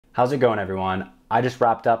How's it going, everyone? I just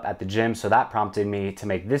wrapped up at the gym, so that prompted me to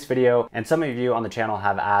make this video, and some of you on the channel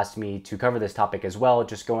have asked me to cover this topic as well,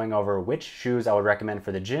 just going over which shoes I would recommend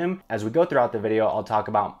for the gym. As we go throughout the video, I'll talk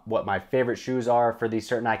about what my favorite shoes are for these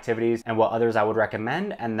certain activities and what others I would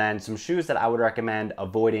recommend, and then some shoes that I would recommend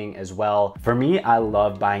avoiding as well. For me, I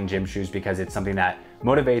love buying gym shoes because it's something that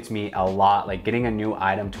motivates me a lot. Like, getting a new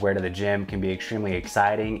item to wear to the gym can be extremely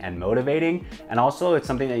exciting and motivating. And also, it's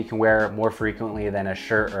something that you can wear more frequently than a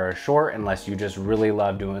shirt or a short, unless you just really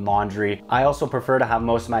love doing laundry. I also prefer to have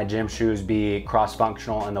most of my gym shoes be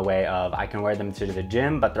cross-functional in the way of I can wear them to the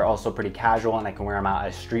gym, but they're also pretty casual and I can wear them out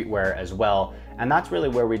as streetwear as well. And that's really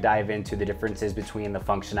where we dive into the differences between the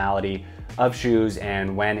functionality of shoes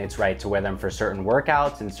and when it's right to wear them for certain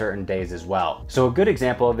workouts and certain days as well. So a good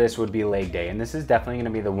example of this would be leg day. And this is definitely gonna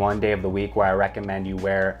be the one day of the week where I recommend you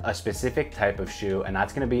wear a specific type of shoe, and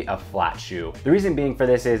that's gonna be a flat shoe. The reason being for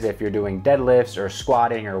this is if you're doing deadlifts or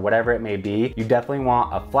squatting or whatever it may be, you definitely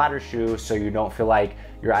want a flatter shoe so you don't feel like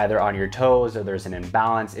you're either on your toes or there's an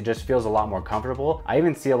imbalance. It just feels a lot more comfortable. I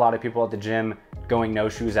even see a lot of people at the gym going no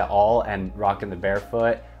shoes at all and rocking the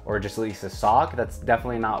barefoot or just at least a sock. That's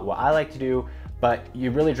definitely not what I like to do, but it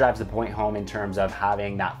really drives the point home in terms of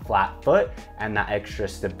having that flat foot and that extra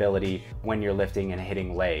stability when you're lifting and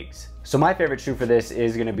hitting legs. So my favorite shoe for this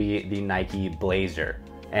is gonna be the Nike Blazer.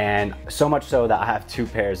 And so much so that I have two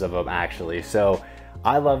pairs of them actually. So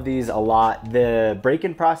I love these a lot. The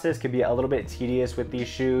break-in process can be a little bit tedious with these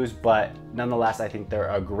shoes, but nonetheless, I think they're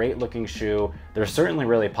a great looking shoe. They're certainly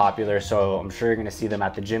really popular, so I'm sure you're gonna see them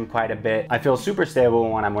at the gym quite a bit. I feel super stable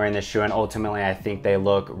when I'm wearing this shoe, and ultimately I think they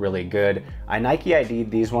look really good. I Nike ID'd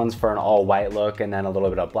these ones for an all white look and then a little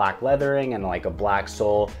bit of black leathering and like a black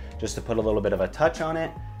sole just to put a little bit of a touch on it.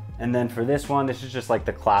 And then for this one, this is just like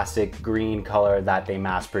the classic green color that they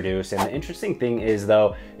mass produce. And the interesting thing is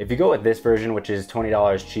though, if you go with this version, which is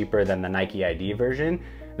 $20 cheaper than the Nike ID version,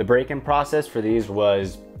 the break-in process for these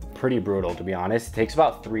was pretty brutal, to be honest. It takes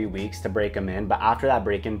about 3 weeks to break them in, but after that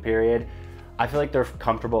break-in period, I feel like they're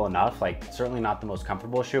comfortable enough. Like, certainly not the most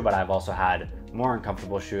comfortable shoe, but I've also had more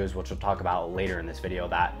uncomfortable shoes, which we'll talk about later in this video,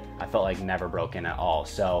 that I felt like never broke in at all.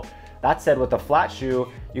 So that said, with a flat shoe,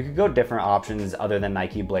 you could go different options other than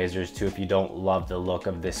Nike Blazers too if you don't love the look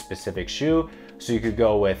of this specific shoe. So you could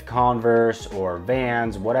go with Converse or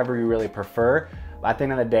Vans, whatever you really prefer. At the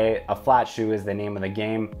end of the day, a flat shoe is the name of the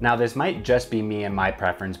game. Now, this might just be me and my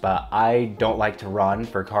preference, but I don't like to run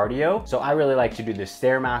for cardio. So I really like to do the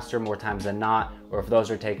Stairmaster more times than not, or if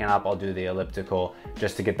those are taken up, I'll do the elliptical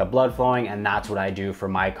just to get the blood flowing, and that's what I do for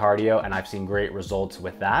my cardio, and I've seen great results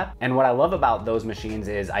with that. And what I love about those machines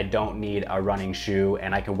is I don't need a running shoe,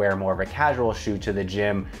 and I can wear more of a casual shoe to the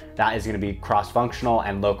gym that is gonna be cross-functional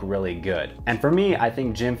and look really good. And for me, I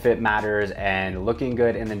think gym fit matters, and looking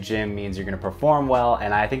good in the gym means you're gonna perform well,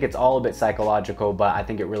 and I think it's all a bit psychological, but I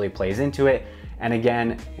think it really plays into it. And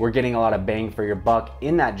again, we're getting a lot of bang for your buck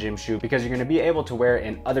in that gym shoe because you're gonna be able to wear it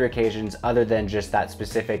in other occasions other than just that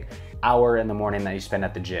specific hour in the morning that you spend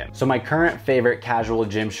at the gym. So my current favorite casual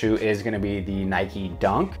gym shoe is gonna be the Nike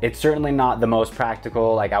Dunk. It's certainly not the most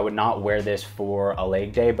practical. Like, I would not wear this for a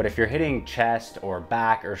leg day, but if you're hitting chest or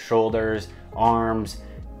back or shoulders, arms,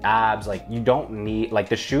 abs, like, you don't need, like,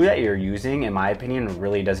 the shoe that you're using, in my opinion,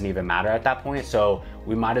 really doesn't even matter at that point. So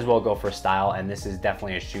we might as well go for style, and this is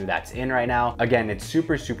definitely a shoe that's in right now. Again, it's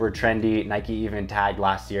super trendy. Nike even tagged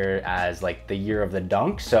last year as like the year of the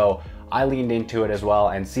Dunk, so I leaned into it as well,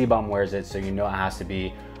 and C-Bum wears it, so you know it has to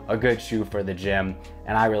be a good shoe for the gym,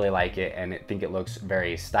 and I really like it and I think it looks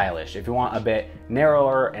very stylish. If you want a bit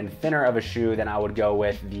narrower and thinner of a shoe, then I would go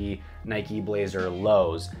with the Nike Blazer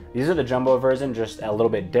Lows. These are the jumbo version, just a little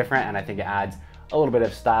bit different, and I think it adds a little bit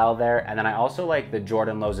of style there. And then I also like the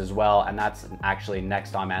Jordan Lows as well, and that's actually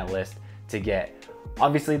next on my list to get.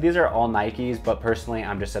 Obviously, these are all Nikes, but personally,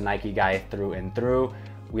 I'm just a Nike guy through and through.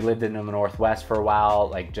 We lived in the Northwest for a while,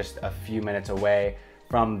 like just a few minutes away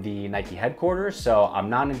from the Nike headquarters, so I'm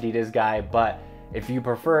not an Adidas guy, but if you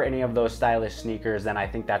prefer any of those stylish sneakers, then I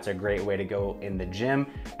think that's a great way to go in the gym.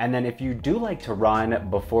 And then if you do like to run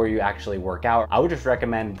before you actually work out, I would just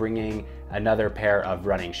recommend bringing another pair of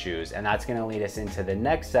running shoes. And that's gonna lead us into the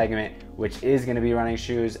next segment, which is gonna be running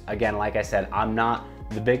shoes. Again, like I said, I'm not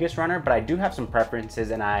the biggest runner, but I do have some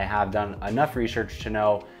preferences, and I have done enough research to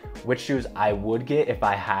know which shoes I would get if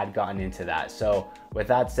I had gotten into that. So with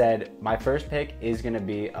that said, my first pick is gonna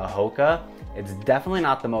be a Hoka. It's definitely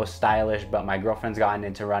not the most stylish, but my girlfriend's gotten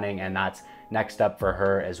into running, and that's next up for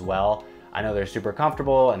her as well. I know they're super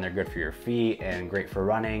comfortable and they're good for your feet and great for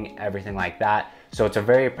running, everything like that. So it's a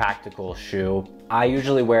very practical shoe. I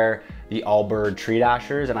usually wear the Allbird Tree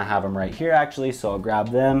Dashers, and I have them right here actually, so I'll grab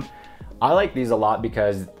them. I like these a lot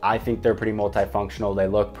because I think they're pretty multifunctional. They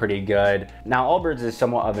look pretty good. Now, Allbirds is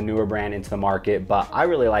somewhat of a newer brand into the market, but I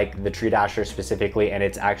really like the Tree Dasher specifically, and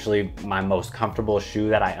it's actually my most comfortable shoe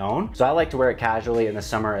that I own. So I like to wear it casually in the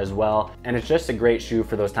summer as well. And it's just a great shoe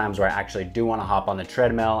for those times where I actually do want to hop on the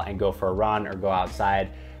treadmill and go for a run or go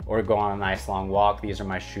outside or go on a nice long walk. These are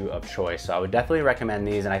my shoe of choice. So I would definitely recommend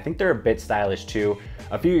these, and I think they're a bit stylish too.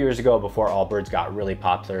 A few years ago, before Allbirds got really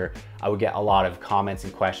popular, I would get a lot of comments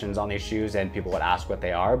and questions on these shoes, and people would ask what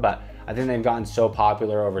they are, but I think they've gotten so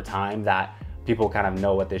popular over time that people kind of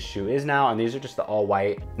know what this shoe is now, and these are just the all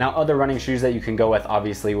white. Now, other running shoes that you can go with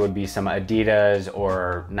obviously would be some Adidas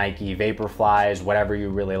or Nike Vaporflies, whatever you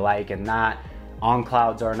really like in that. On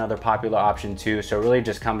Clouds are another popular option too, so it really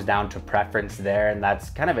just comes down to preference there, and that's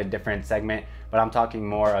kind of a different segment, but I'm talking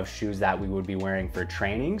more of shoes that we would be wearing for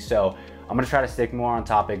training. So I'm gonna try to stick more on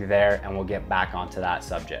topic there, and we'll get back onto that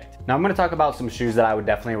subject. Now I'm gonna talk about some shoes that I would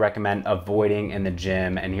definitely recommend avoiding in the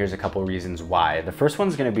gym, and here's a couple reasons why. The first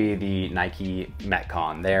one's gonna be the Nike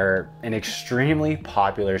Metcon. They're an extremely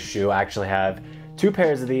popular shoe. I actually have 2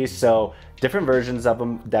 pairs of these, so different versions of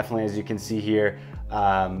them, definitely, as you can see here.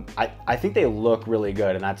 I think they look really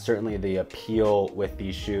good, and that's certainly the appeal with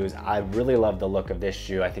these shoes. I really love the look of this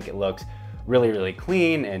shoe. I think it looks really, really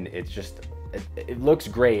clean, and it's just, it looks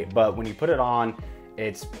great, but when you put it on,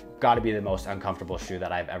 it's got to be the most uncomfortable shoe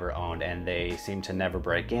that I've ever owned, and they seem to never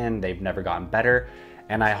break in. They've never gotten better,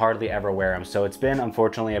 and I hardly ever wear them. So it's been,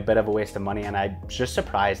 unfortunately, a bit of a waste of money, and I'm just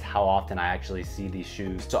surprised how often I actually see these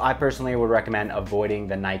shoes. So I personally would recommend avoiding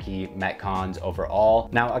the Nike Metcons overall.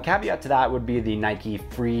 Now, a caveat to that would be the Nike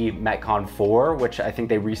Free Metcon 4, which I think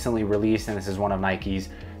they recently released, and this is one of Nike's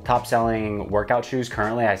top selling workout shoes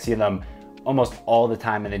currently. I see them almost all the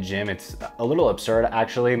time in the gym. It's a little absurd,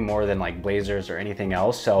 actually, more than like Blazers or anything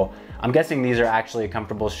else. So I'm guessing these are actually a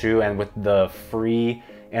comfortable shoe, and with the Free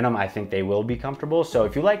in them, I think they will be comfortable. So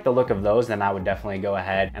if you like the look of those, then I would definitely go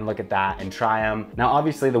ahead and look at that and try them. Now,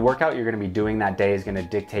 obviously the workout you're gonna be doing that day is gonna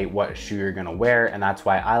dictate what shoe you're gonna wear, and that's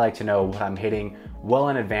why I like to know what I'm hitting well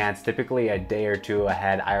in advance. Typically a day or two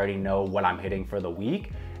ahead, I already know what I'm hitting for the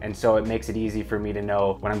week. And so it makes it easy for me to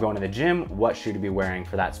know when I'm going to the gym, what shoe to be wearing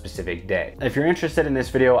for that specific day. If you're interested in this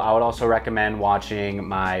video, I would also recommend watching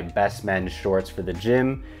my best men's shorts for the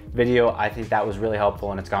gym video. I think that was really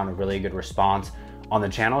helpful, and it's gotten a really good response on the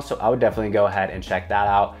channel, so I would definitely go ahead and check that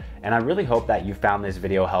out. And I really hope that you found this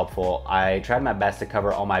video helpful. I tried my best to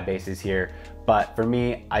cover all my bases here, but for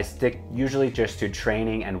me, I stick usually just to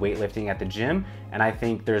training and weightlifting at the gym, and I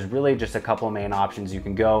think there's really just a couple main options you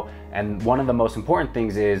can go, and one of the most important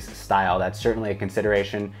things is style. That's certainly a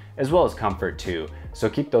consideration, as well as comfort too. So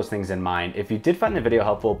keep those things in mind. If you did find the video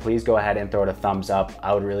helpful, please go ahead and throw it a thumbs up.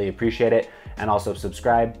 I would really appreciate it, and also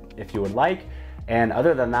subscribe if you would like. And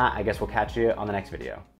other than that, I guess we'll catch you on the next video.